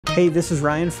Hey, this is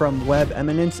Ryan from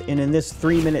Eminence, and in this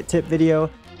 3-minute tip video,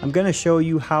 I'm going to show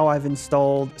you how I've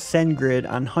installed Sendgrid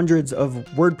on hundreds of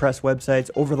WordPress websites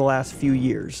over the last few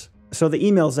years. So the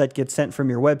emails that get sent from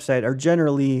your website are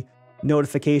generally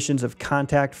notifications of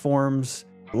contact forms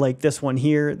like this one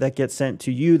here that gets sent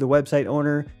to you, the website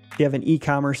owner. If you have an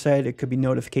e-commerce site, it could be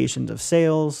notifications of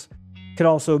sales. It could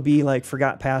also be like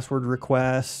forgot password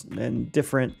requests and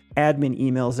different admin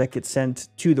emails that get sent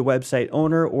to the website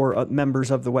owner or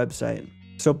members of the website.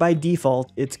 So by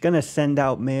default, it's going to send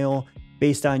out mail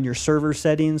based on your server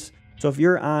settings. So if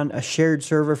you're on a shared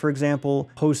server, for example,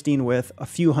 hosting with a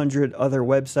few hundred other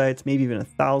websites, maybe even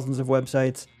thousands of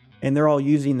websites, and they're all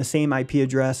using the same IP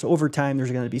address, over time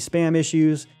there's going to be spam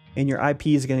issues and your IP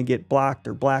is going to get blocked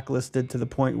or blacklisted to the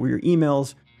point where your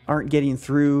emails aren't getting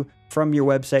through from your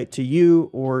website to you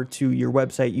or to your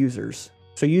website users.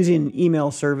 So using an email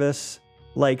service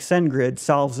like Sendgrid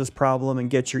solves this problem and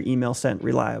gets your email sent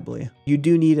reliably. You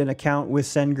do need an account with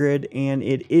Sendgrid, and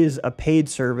it is a paid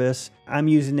service. I'm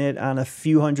using it on a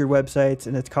few hundred websites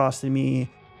and it's costing me,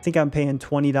 I think I'm paying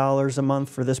 $20 a month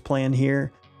for this plan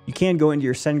here. You can go into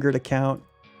your Sendgrid account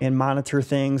and monitor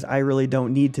things. I really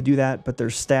don't need to do that, but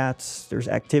there's stats, there's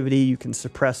activity. You can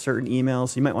suppress certain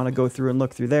emails. You might want to go through and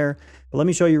look through there. But let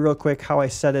me show you real quick how I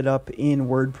set it up in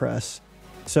WordPress.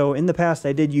 So in the past,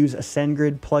 I did use a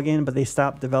Sendgrid plugin, but they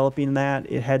stopped developing that.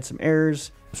 It had some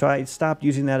errors. So I stopped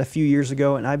using that a few years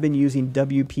ago, and I've been using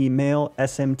WP Mail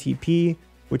SMTP,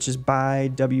 which is by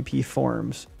WP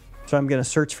Forms. So I'm going to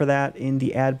search for that in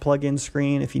the Add Plugin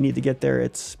screen. If you need to get there,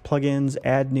 it's Plugins,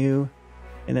 Add New,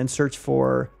 and then search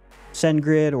for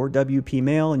Sendgrid or WP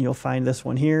Mail, and you'll find this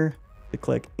one here. You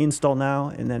click Install Now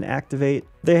and then Activate.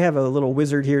 They have a little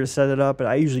wizard here to set it up, but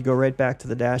I usually go right back to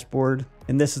the dashboard.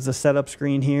 And this is the setup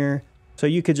screen here. So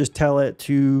you could just tell it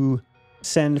to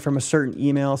send from a certain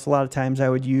email. So a lot of times I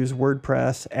would use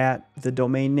WordPress at the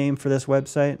domain name for this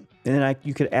website. And then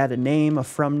you could add a name, a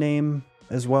from name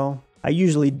as well. I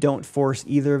usually don't force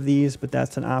either of these, but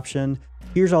that's an option.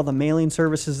 Here's all the mailing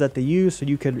services that they use, so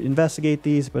you could investigate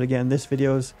these. But again, this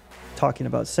video is talking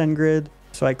about Sendgrid.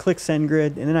 So I click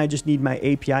Sendgrid, and then I just need my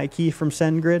API key from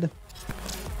Sendgrid.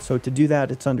 So to do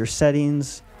that, it's under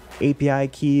Settings, API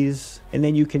Keys, and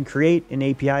then you can create an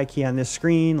API key on this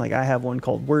screen. Like I have one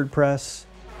called WordPress.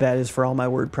 That is for all my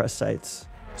WordPress sites.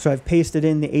 So I've pasted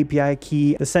in the API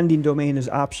key. The sending domain is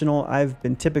optional. I've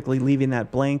been typically leaving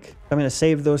that blank. I'm going to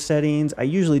save those settings. I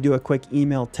usually do a quick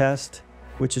email test,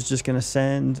 which is just going to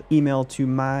send email to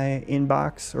my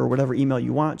inbox or whatever email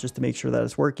you want, just to make sure that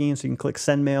it's working. So you can click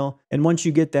Send Mail. And once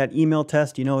you get that email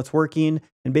test, you know it's working.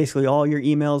 And basically all your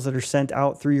emails that are sent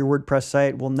out through your WordPress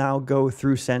site will now go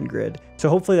through Sendgrid. So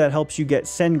hopefully that helps you get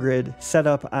Sendgrid set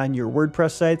up on your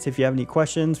WordPress sites. If you have any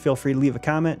questions, feel free to leave a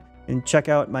comment and check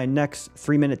out my next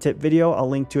 3-minute tip video. I'll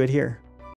link to it here.